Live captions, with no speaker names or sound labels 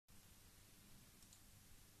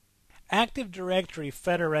Active Directory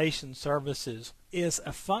Federation Services is a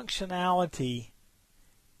functionality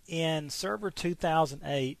in Server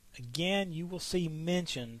 2008. Again, you will see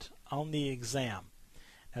mentioned on the exam.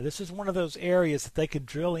 Now, this is one of those areas that they could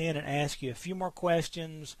drill in and ask you a few more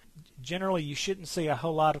questions. Generally, you shouldn't see a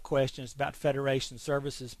whole lot of questions about Federation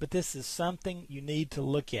Services, but this is something you need to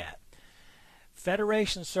look at.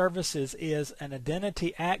 Federation Services is an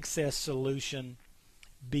identity access solution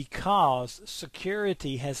because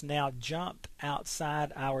security has now jumped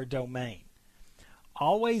outside our domain.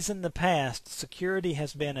 Always in the past, security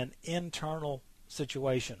has been an internal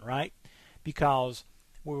situation, right? Because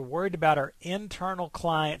we were worried about our internal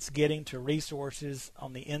clients getting to resources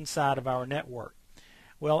on the inside of our network.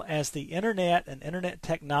 Well, as the internet and internet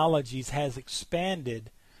technologies has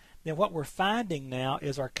expanded, then what we're finding now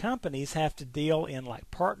is our companies have to deal in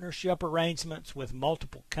like partnership arrangements with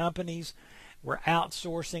multiple companies. We're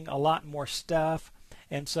outsourcing a lot more stuff.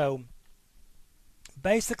 And so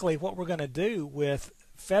basically what we're going to do with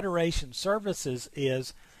Federation Services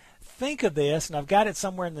is think of this, and I've got it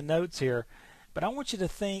somewhere in the notes here, but I want you to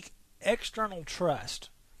think external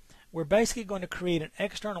trust. We're basically going to create an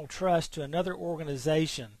external trust to another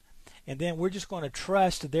organization, and then we're just going to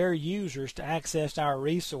trust their users to access our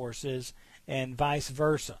resources and vice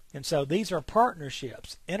versa. And so these are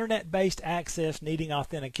partnerships, internet-based access needing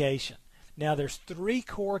authentication. Now there's three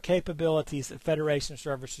core capabilities that Federation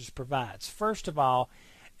Services provides. First of all,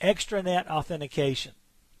 extranet authentication.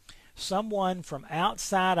 Someone from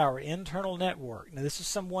outside our internal network. Now this is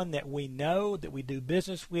someone that we know, that we do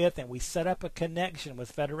business with, and we set up a connection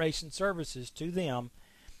with Federation Services to them,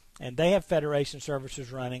 and they have Federation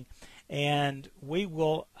Services running, and we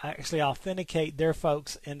will actually authenticate their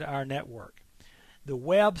folks into our network. The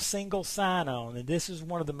web single sign-on, and this is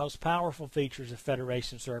one of the most powerful features of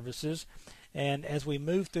Federation Services, and as we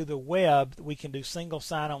move through the web, we can do single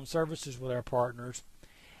sign-on services with our partners,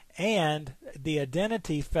 and the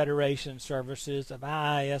Identity Federation Services of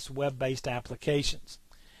IIS web-based applications.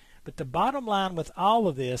 But the bottom line with all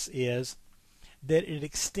of this is that it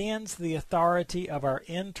extends the authority of our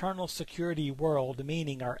internal security world,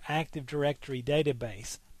 meaning our Active Directory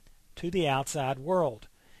database, to the outside world,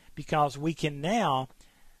 because we can now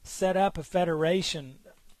set up a federation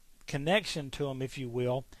connection to them, if you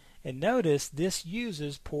will, and notice this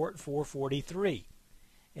uses port 443,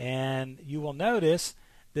 and you will notice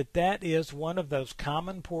that that is one of those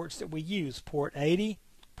common ports that we use, port 80,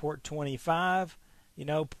 port 25,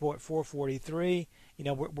 port 443.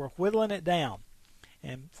 We're whittling it down,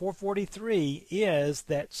 and 443 is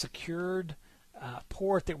that secured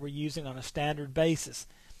port that we're using on a standard basis.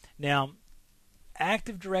 Now,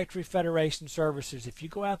 Active Directory Federation Services, if you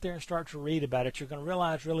go out there and start to read about it, you're going to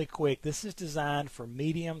realize really quick this is designed for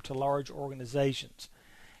medium to large organizations.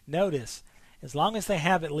 Notice, as long as they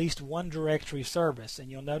have at least one directory service,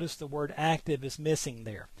 and you'll notice the word active is missing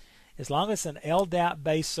there. As long as it's an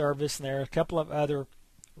LDAP-based service, and there are a couple of other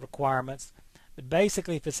requirements, but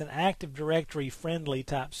basically if it's an Active Directory friendly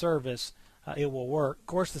type service, it will work. Of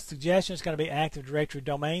course, the suggestion is going to be Active Directory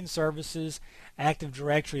Domain Services, Active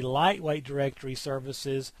Directory Lightweight Directory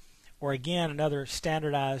Services, or again another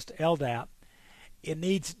standardized LDAP. It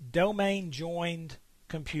needs domain-joined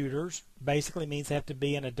computers. Basically means they have to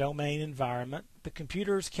be in a domain environment. The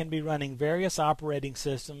computers can be running various operating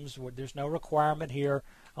systems. There's no requirement here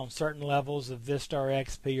on certain levels of Vista or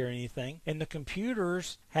XP or anything. And the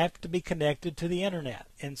computers have to be connected to the internet.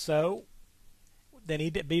 And so they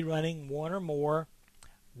need to be running one or more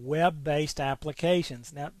web-based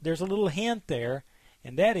applications. Now, there's a little hint there,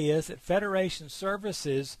 and that is that Federation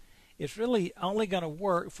Services is really only going to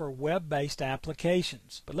work for web-based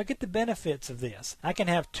applications. But look at the benefits of this. I can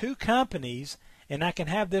have two companies, and I can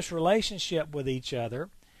have this relationship with each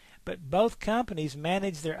other, but both companies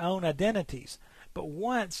manage their own identities. But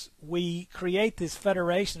once we create these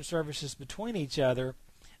Federation Services between each other,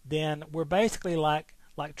 then we're basically like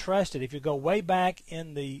trusted. If you go way back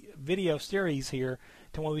in the video series here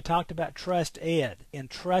to when we talked about Trust Ed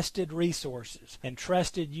and trusted resources and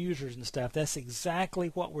trusted users and stuff, that's exactly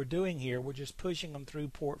what we're doing here. We're just pushing them through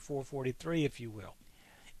port 443, if you will.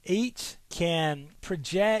 Each can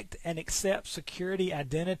project and accept security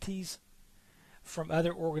identities from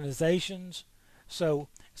other organizations. So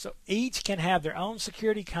each can have their own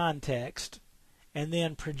security context and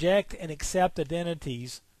then project and accept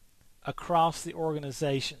identities across the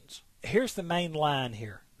organizations. Here's the main line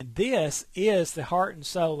here. And this is the heart and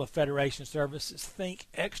soul of Federation Services. Think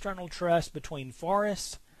external trust between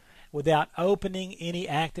forests without opening any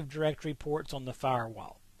Active Directory ports on the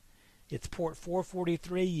firewall. It's port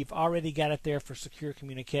 443. You've already got it there for secure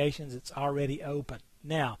communications. It's already open.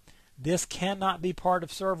 Now, This cannot be part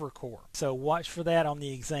of server core. So watch for that on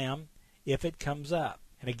the exam if it comes up.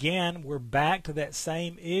 And again, we're back to that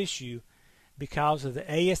same issue. Because of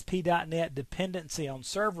the ASP.NET dependency on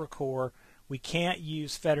server core, we can't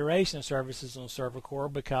use Federation services on server core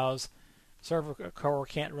because server core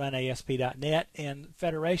can't run ASP.NET, and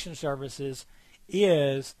Federation services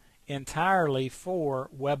is entirely for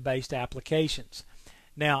web-based applications.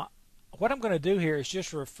 Now, what I'm going to do here is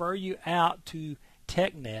just refer you out to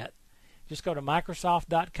TechNet. Just go to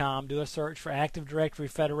Microsoft.com, do a search for Active Directory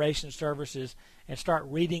Federation Services, and start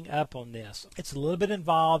reading up on this. It's a little bit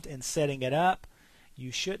involved in setting it up.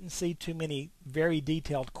 You shouldn't see too many very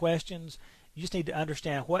detailed questions. You just need to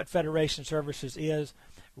understand what Federation Services is.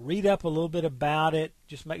 Read up a little bit about it.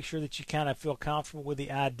 Just make sure that you kind of feel comfortable with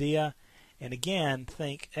the idea. And again,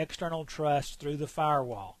 think external trust through the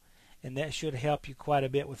firewall. And that should help you quite a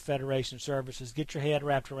bit with Federation Services. Get your head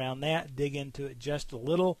wrapped around that. Dig into it just a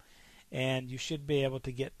little. And you should be able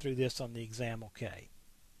to get through this on the exam okay.